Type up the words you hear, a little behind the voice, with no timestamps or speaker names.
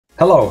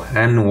Hello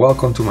and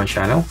welcome to my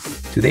channel.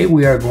 Today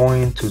we are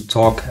going to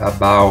talk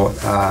about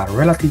a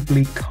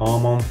relatively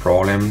common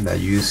problem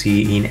that you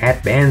see in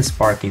advanced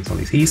Parkinson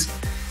disease,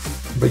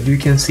 but you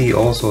can see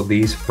also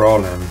this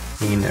problem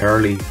in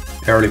early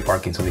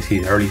Parkinson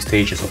disease, early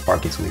stages of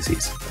Parkinson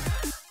disease.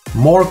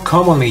 More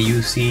commonly,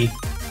 you see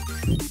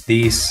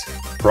this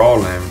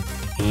problem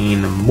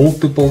in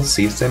multiple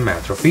system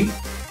atrophy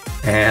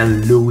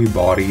and Lewy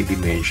body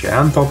dementia.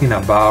 I'm talking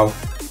about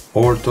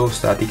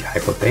orthostatic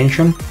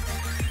hypotension,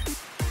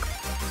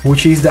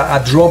 which is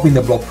a drop in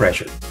the blood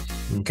pressure.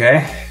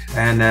 Okay,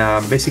 and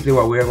basically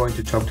what we are going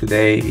to talk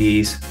today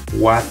is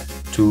what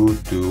to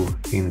do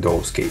in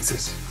those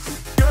cases.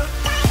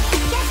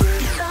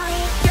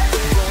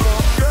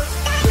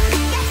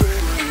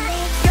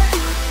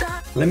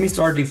 Let me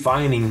start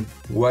defining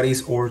what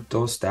is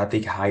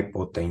orthostatic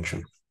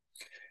hypotension.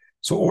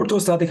 So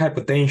orthostatic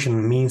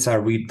hypotension means a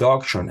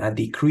reduction, a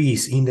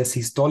decrease in the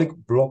systolic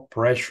blood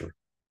pressure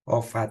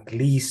of at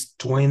least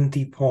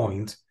 20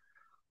 points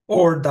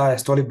or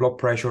diastolic blood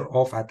pressure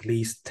of at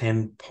least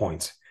 10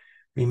 points.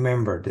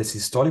 Remember, the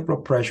systolic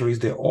blood pressure is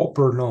the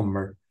upper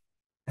number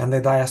and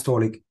the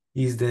diastolic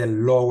is the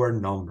lower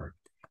number.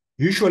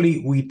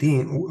 Usually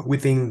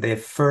within the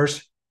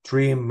first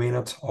 3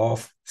 minutes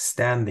of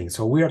standing.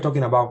 So we are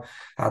talking about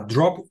a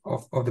drop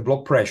of the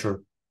blood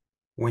pressure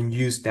when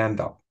you stand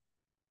up.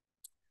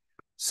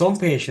 Some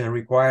patients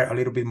require a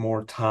little bit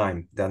more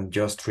time than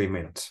just 3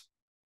 minutes.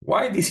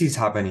 Why this is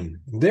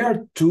happening? There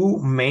are two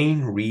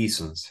main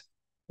reasons.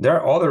 There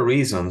are other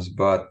reasons,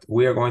 but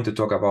we are going to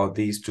talk about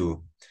these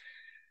two.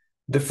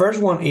 The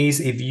first one is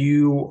if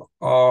you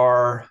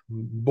are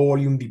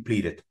volume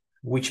depleted,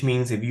 which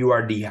means if you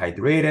are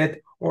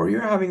dehydrated or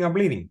you're having a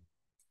bleeding.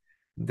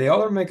 The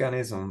other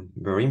mechanism,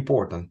 very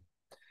important,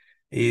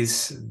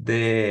 is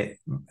the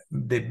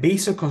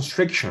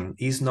vasoconstriction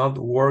is not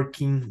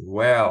working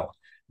well.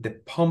 The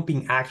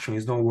pumping action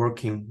is not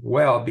working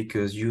well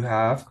because you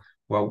have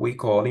what we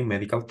call in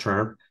medical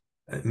terms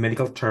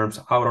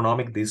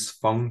autonomic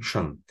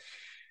dysfunction.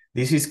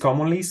 This is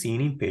commonly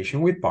seen in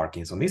patients with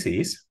Parkinson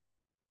disease,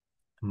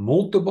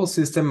 multiple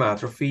system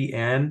atrophy,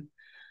 and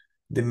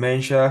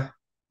dementia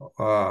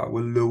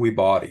with Lewy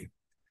body.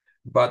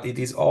 But it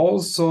is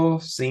also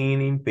seen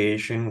in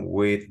patients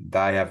with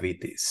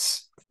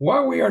diabetes.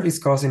 Why we are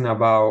discussing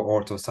about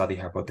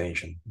orthostatic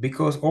hypotension?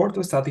 Because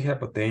orthostatic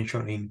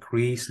hypotension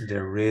increases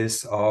the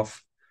risk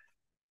of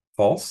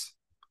falls,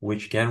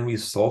 which can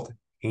result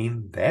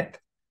in death,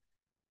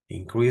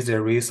 increase the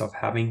risk of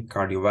having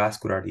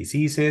cardiovascular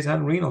diseases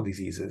and renal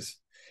diseases,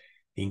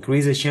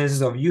 increase the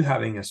chances of you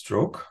having a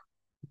stroke.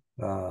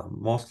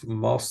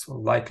 Most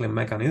likely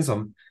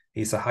mechanism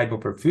is a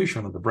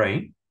hypoperfusion of the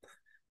brain.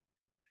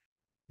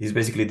 It's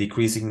basically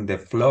decreasing the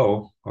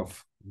flow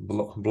of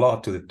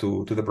blood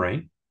to the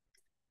brain.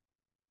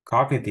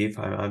 Cognitive,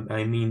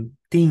 I mean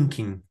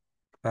thinking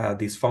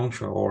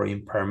dysfunction or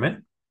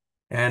impairment,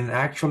 and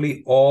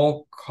actually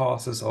all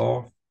causes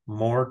of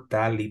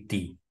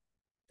mortality.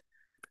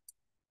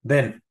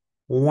 Then,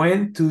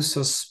 when to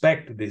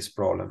suspect this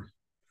problem?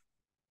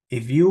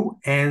 If you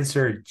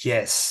answer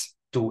yes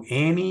to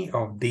any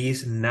of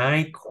these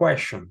 9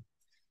 questions,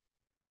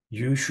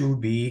 you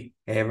should be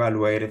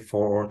evaluated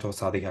for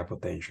orthostatic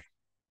hypotension.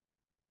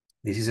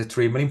 This is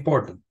extremely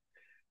important.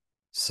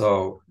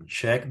 So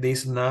check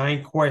these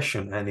 9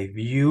 questions, and if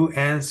you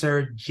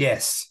answer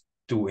yes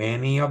to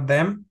any of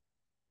them,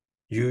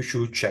 you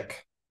should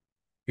check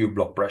your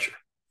blood pressure.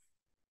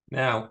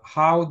 Now,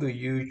 how do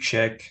you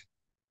check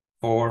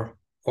for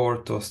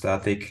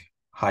orthostatic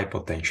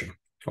hypotension,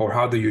 or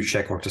how do you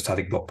check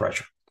orthostatic blood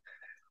pressure?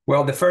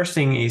 Well, the first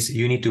thing is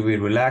you need to be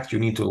relaxed. You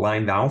need to lie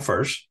down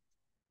first,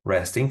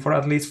 resting for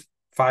at least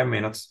 5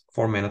 minutes,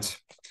 4 minutes.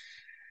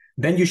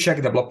 Then you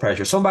check the blood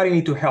pressure. Somebody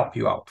need to help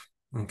you out.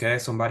 Okay,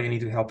 somebody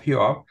need to help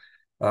you out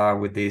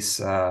with this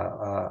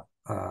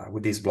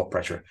blood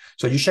pressure.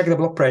 So you check the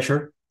blood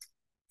pressure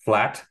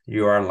flat.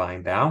 You are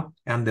lying down,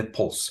 and the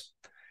pulse.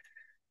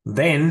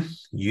 Then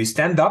you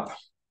stand up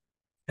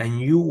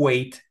and you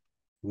wait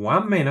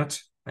 1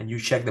 minute and you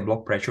check the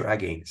blood pressure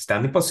again.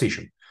 Standing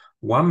position.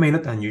 1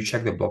 minute and you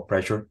check the blood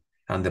pressure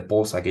and the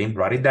pulse again.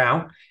 Write it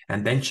down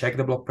and then check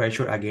the blood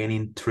pressure again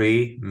in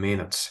 3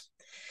 minutes.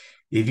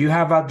 If you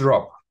have a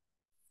drop,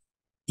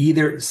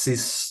 either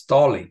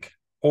systolic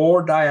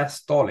or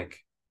diastolic,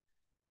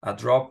 a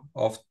drop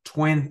of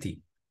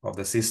 20 of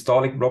the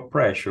systolic blood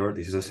pressure,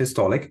 this is a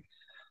systolic,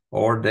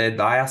 or the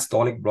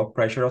diastolic blood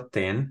pressure of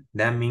 10,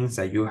 that means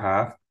that you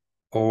have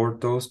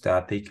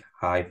orthostatic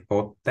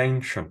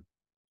hypotension.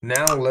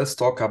 Now let's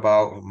talk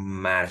about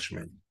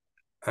management.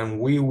 And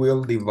we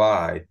will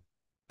divide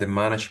the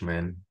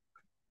management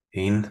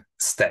in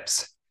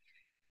steps.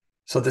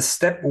 So the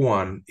step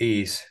 1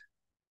 is,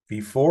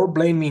 before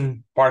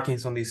blaming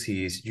Parkinson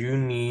disease, you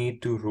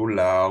need to rule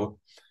out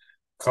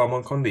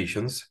common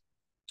conditions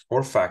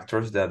or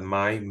factors that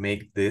might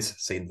make these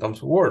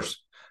symptoms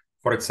worse.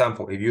 For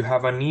example, if you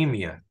have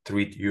anemia,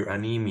 treat your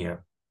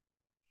anemia.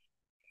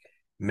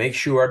 Make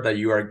sure that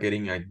you are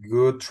getting a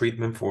good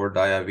treatment for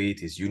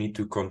diabetes. You need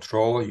to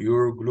control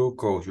your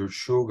glucose, your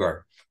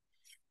sugar.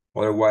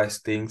 Otherwise,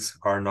 things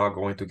are not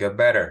going to get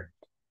better.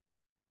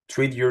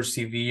 Treat your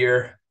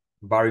severe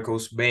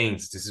varicose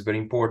veins. This is very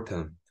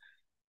important.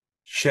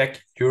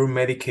 Check your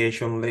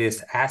medication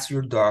list. Ask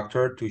your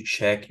doctor to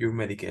check your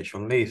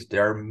medication list.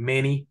 There are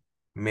many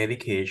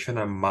medications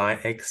that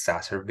might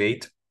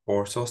exacerbate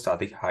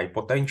orthostatic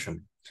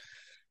hypotension.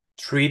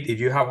 Treat, if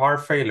you have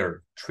heart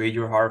failure, treat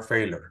your heart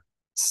failure.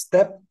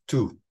 Step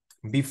 2,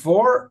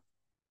 before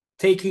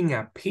taking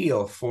a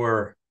pill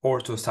for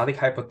orthostatic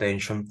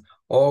hypotension,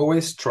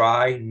 always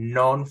try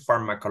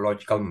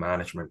non-pharmacological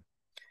management.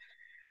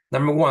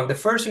 Number 1, the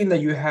first thing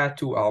that you have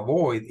to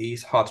avoid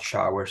is hot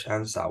showers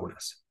and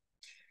saunas.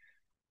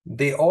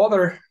 The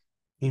other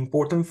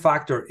important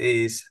factor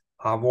is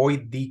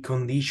avoid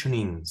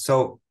deconditioning.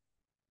 So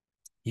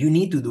you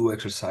need to do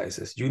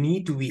exercises. You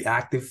need to be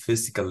active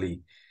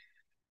physically.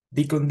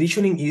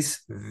 Deconditioning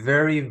is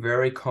very,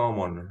 very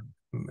common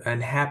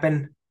and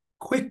happen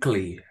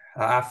quickly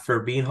after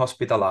being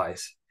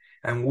hospitalized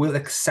and will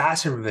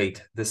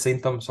exacerbate the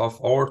symptoms of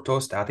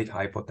orthostatic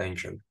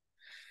hypotension.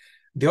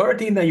 The other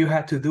thing that you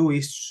have to do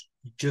is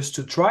just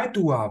to try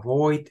to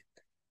avoid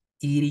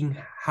eating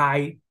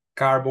high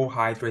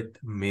carbohydrate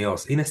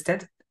meals.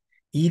 Instead,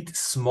 eat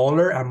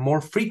smaller and more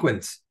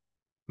frequent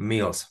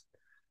meals.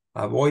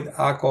 Avoid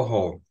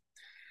alcohol.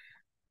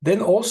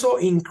 Then also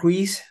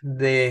increase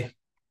the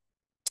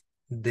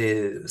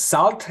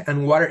salt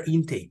and water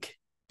intake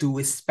to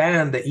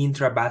expand the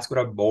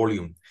intravascular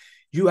volume.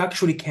 You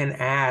actually can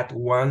add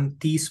 1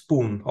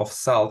 teaspoon of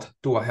salt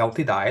to a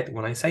healthy diet.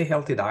 When I say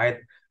healthy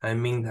diet, I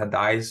mean a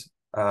diet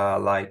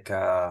like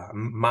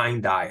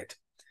MIND diet.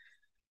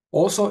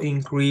 Also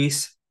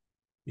increase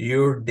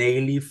your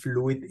daily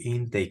fluid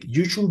intake.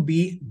 You should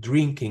be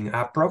drinking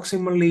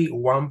approximately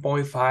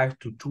 1.5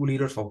 to 2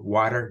 liters of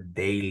water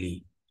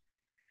daily.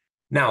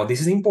 Now, this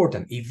is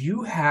important. If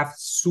you have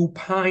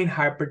supine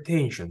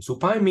hypertension,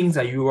 supine means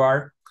that you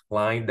are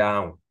lying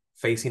down,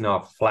 facing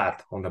up,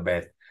 flat on the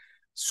bed.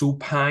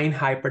 Supine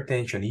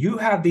hypertension, you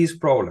have this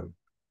problem.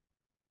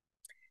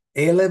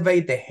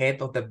 Elevate the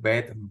head of the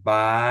bed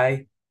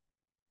by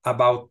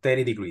about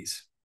 30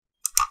 degrees.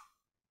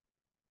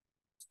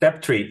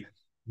 Step 3,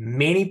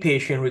 many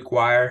patients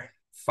require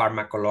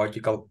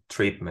pharmacological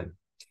treatment.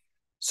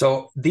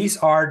 So these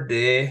are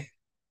the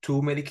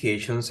 2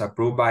 medications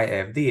approved by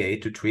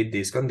FDA to treat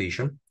this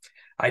condition.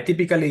 I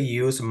typically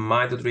use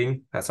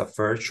midodrine as a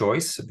first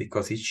choice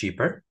because it's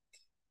cheaper,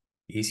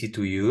 easy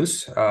to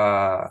use.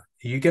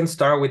 You can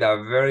start with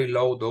a very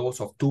low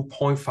dose of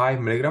 2.5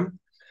 milligrams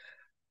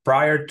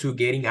prior to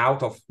getting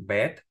out of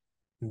bed,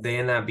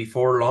 then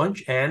before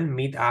lunch and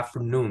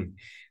mid-afternoon.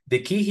 The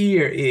key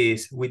here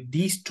is with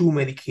these 2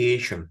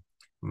 medications,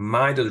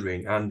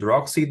 midodrine and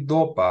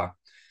droxidopa,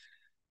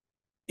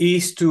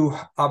 is to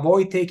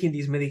avoid taking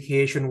this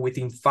medication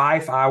within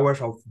 5 hours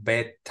of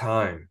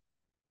bedtime.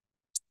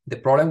 The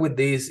problem with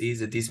this is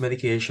that this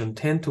medication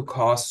tend to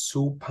cause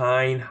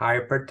supine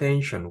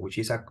hypertension, which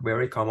is a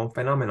very common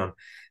phenomenon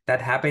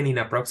that happens in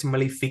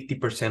approximately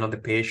 50% of the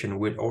patient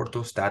with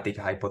orthostatic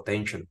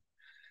hypotension.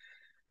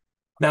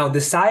 Now,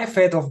 the side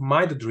effect of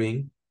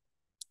midodrine,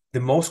 the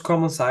most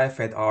common side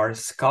effects are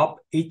scalp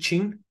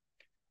itching,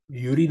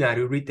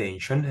 urinary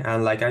retention,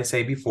 and like I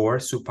said before,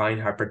 supine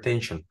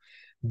hypertension.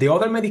 The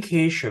other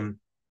medication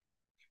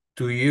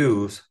to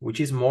use, which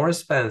is more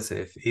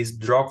expensive, is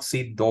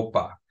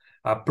droxidopa,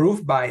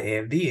 approved by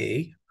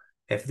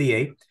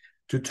FDA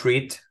to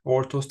treat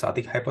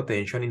orthostatic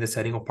hypotension in the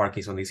setting of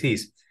Parkinson's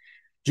disease.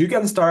 You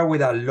can start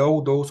with a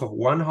low dose of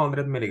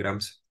 100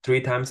 milligrams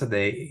 3 times a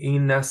day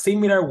in a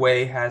similar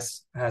way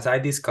as I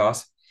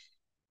discussed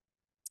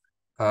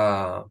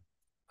with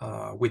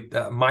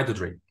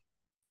midodrine.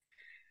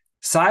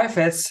 Side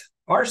effects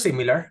are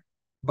similar,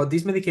 but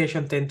these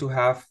medications tend to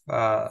have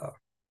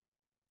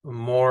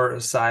more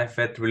side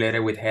effects related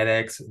with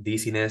headaches,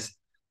 dizziness,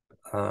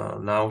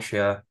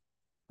 nausea,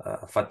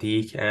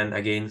 fatigue, and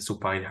again,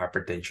 supine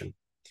hypertension.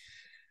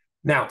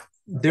 Now,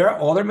 there are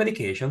other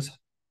medications.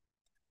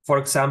 For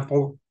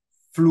example,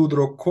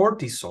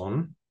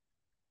 fludrocortisone,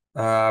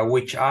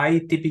 which I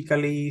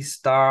typically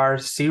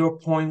start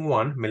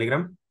 0.1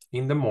 milligram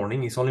in the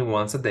morning. It's only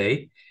once a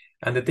day.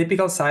 And the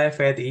typical side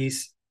effect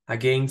is,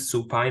 again,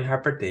 supine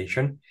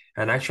hypertension.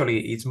 And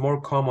actually, it's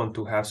more common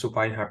to have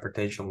supine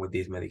hypertension with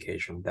this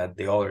medication than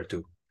the other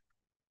 2.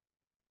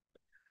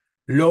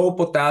 Low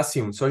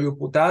potassium. So your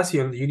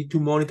potassium, you need to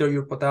monitor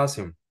your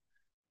potassium.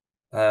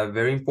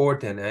 Very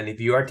important. And if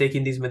you are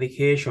taking this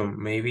medication,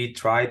 maybe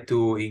try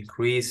to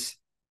increase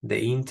the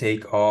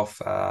intake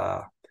of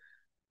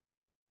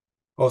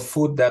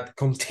food that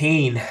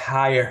contain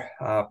higher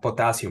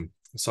potassium,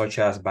 such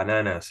as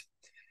bananas.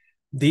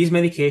 These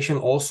medication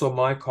also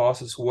might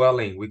cause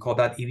swelling. We call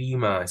that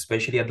edema,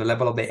 especially at the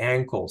level of the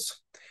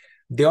ankles.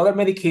 The other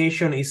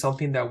medication is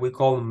something that we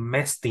call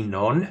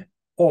mestinon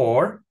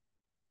or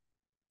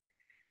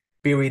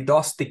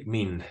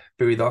pyridoxine.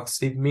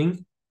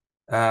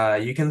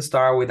 You can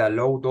start with a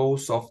low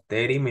dose of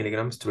 30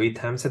 milligrams 3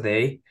 times a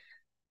day.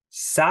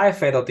 Side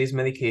effect of this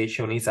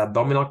medication is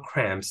abdominal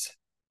cramps.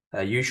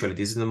 Usually,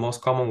 this is the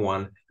most common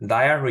one,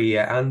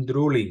 diarrhea and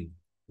drooling,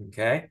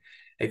 okay?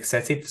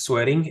 Excessive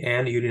sweating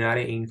and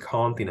urinary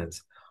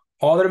incontinence.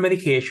 Other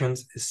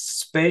medications,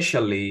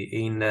 especially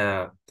in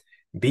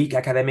big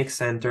academic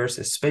centers,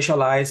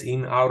 specialize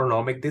in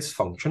autonomic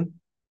dysfunction.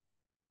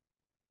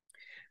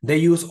 They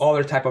use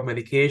other type of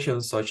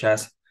medications, such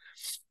as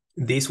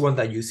this one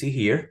that you see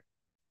here,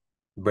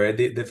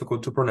 very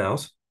difficult to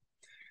pronounce.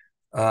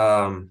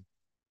 And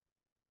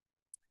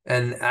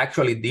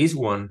actually, this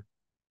one,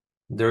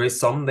 there is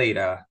some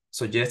data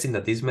suggesting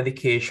that this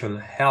medication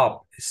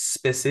help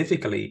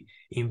specifically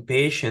in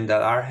patients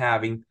that are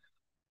having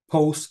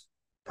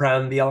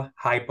postprandial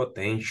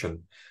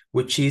hypotension,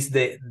 which is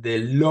the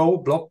low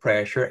blood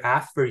pressure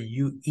after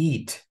you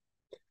eat.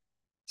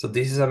 So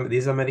this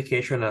is a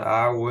medication that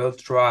I will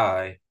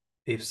try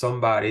if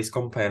somebody is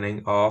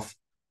complaining of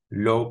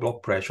low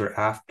blood pressure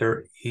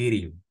after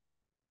eating.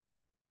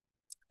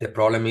 The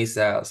problem is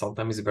that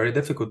sometimes it's very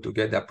difficult to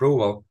get the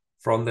approval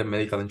from the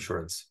medical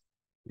insurance.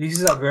 This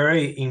is a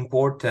very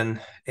important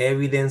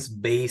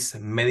evidence-based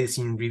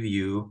medicine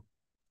review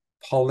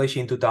published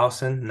in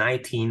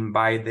 2019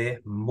 by the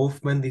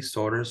Movement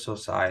Disorder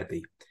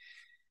Society.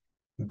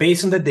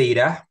 Based on the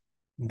data,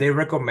 they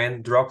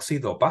recommend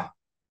droxidopa.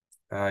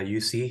 You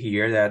see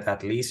here that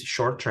at least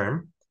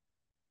short-term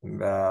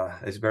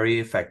is very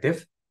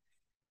effective.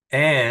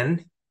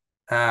 And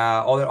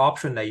other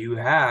option that you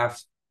have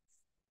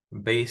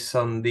based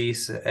on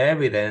this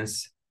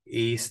evidence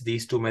is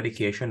these two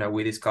medications that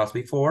we discussed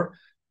before,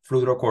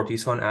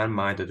 fludrocortisone and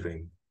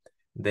midodrine.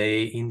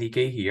 They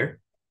indicate here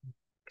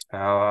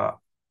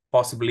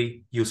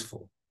possibly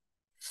useful.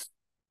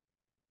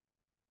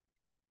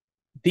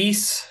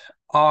 These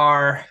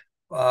are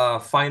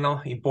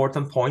final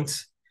important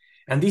points.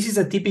 And this is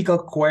a typical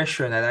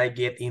question that I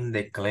get in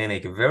the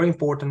clinic, a very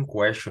important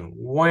question: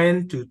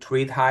 when to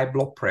treat high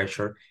blood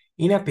pressure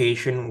in a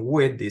patient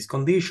with this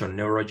condition,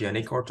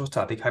 neurogenic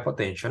orthostatic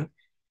hypotension,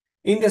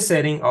 in the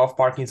setting of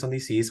Parkinson's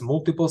disease,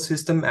 multiple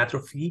system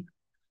atrophy,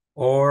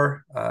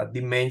 or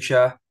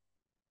dementia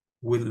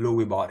with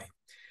Lewy body.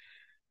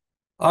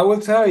 I will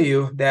tell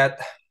you that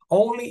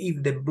only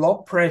if the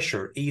blood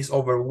pressure is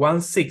over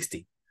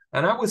 160,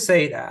 and I would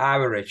say the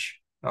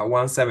average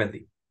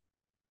 170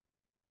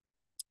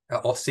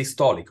 of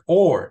systolic,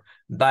 or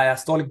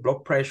diastolic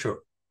blood pressure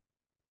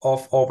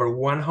of over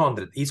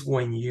 100, is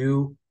when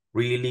you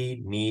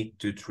really need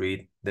to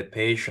treat the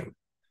patient,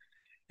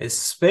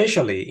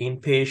 especially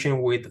in patients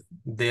with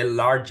the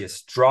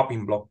largest drop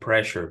in blood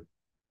pressure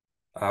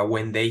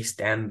when they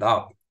stand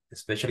up,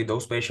 especially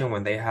those patients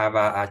when they have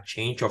a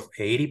change of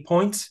 80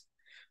 points.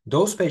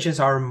 Those patients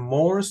are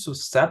more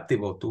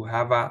susceptible to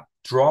have a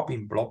drop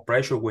in blood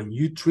pressure when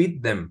you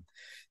treat them.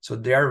 So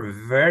they are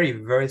very,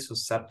 very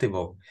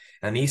susceptible.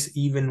 And it's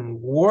even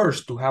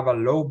worse to have a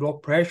low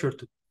blood pressure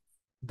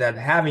than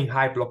having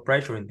high blood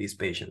pressure in these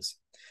patients.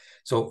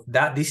 So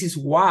this is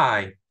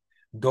why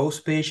those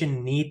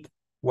patients need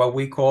what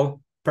we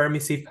call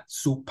permissive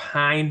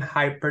supine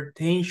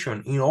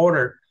hypertension in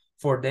order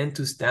for them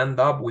to stand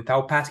up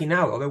without passing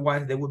out.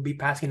 Otherwise, they would be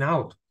passing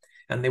out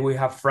and they will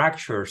have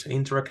fractures,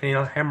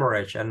 intracranial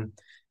hemorrhage, and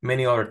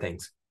many other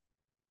things.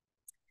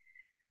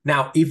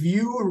 Now, if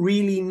you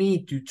really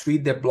need to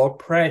treat the blood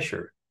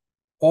pressure,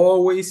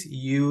 always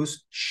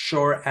use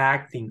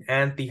short-acting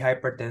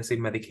antihypertensive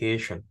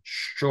medication,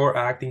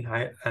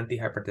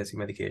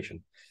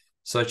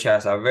 such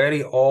as a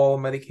very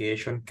old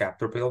medication,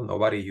 captopril.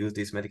 Nobody uses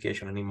this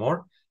medication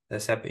anymore,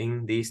 except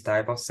in these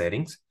type of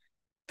settings.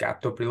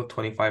 Captopril,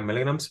 25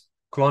 milligrams.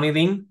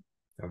 Clonidine,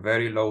 a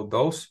very low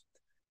dose.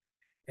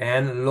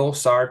 And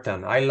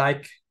losartan. I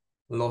like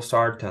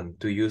losartan,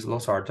 to use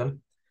losartan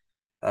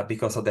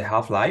because of the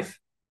half-life.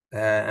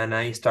 And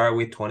I start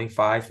with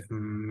 25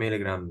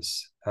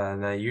 milligrams.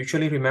 And I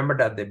usually remember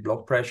that the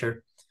blood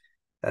pressure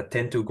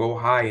tend to go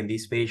high in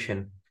this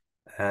patient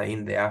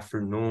in the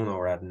afternoon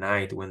or at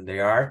night when they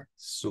are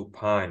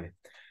supine.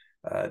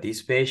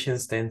 These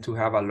patients tend to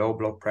have a low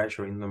blood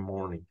pressure in the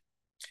morning.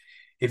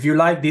 If you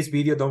like this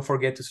video, don't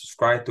forget to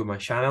subscribe to my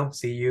channel.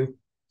 See you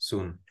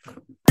soon.